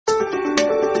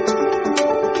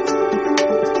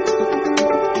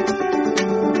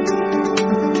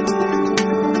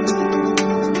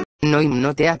No, I'm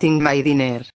not eating my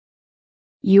dinner.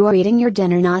 You are eating your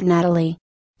dinner, not Natalie.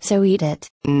 So eat it.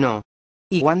 No.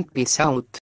 I want Pizza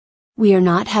Hut. We are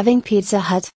not having Pizza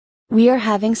Hut. We are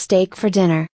having steak for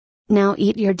dinner. Now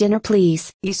eat your dinner,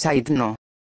 please. I said no.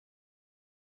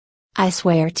 I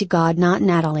swear to God, not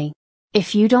Natalie.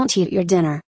 If you don't eat your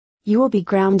dinner, you will be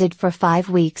grounded for 5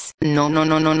 weeks. No, no,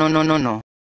 no, no, no, no, no, no.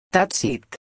 That's it.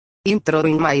 I'm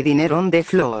throwing my dinner on the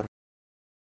floor.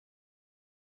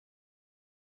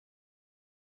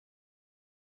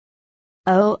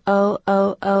 Oh, oh,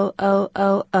 oh, oh, oh,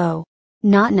 oh, oh.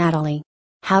 Not Natalie.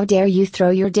 How dare you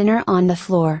throw your dinner on the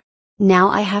floor? Now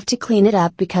I have to clean it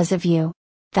up because of you.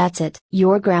 That's it.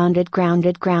 You're grounded,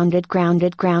 grounded, grounded,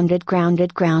 grounded, grounded,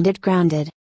 grounded, grounded, grounded.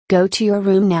 Go to your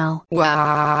room now.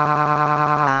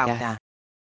 Wow.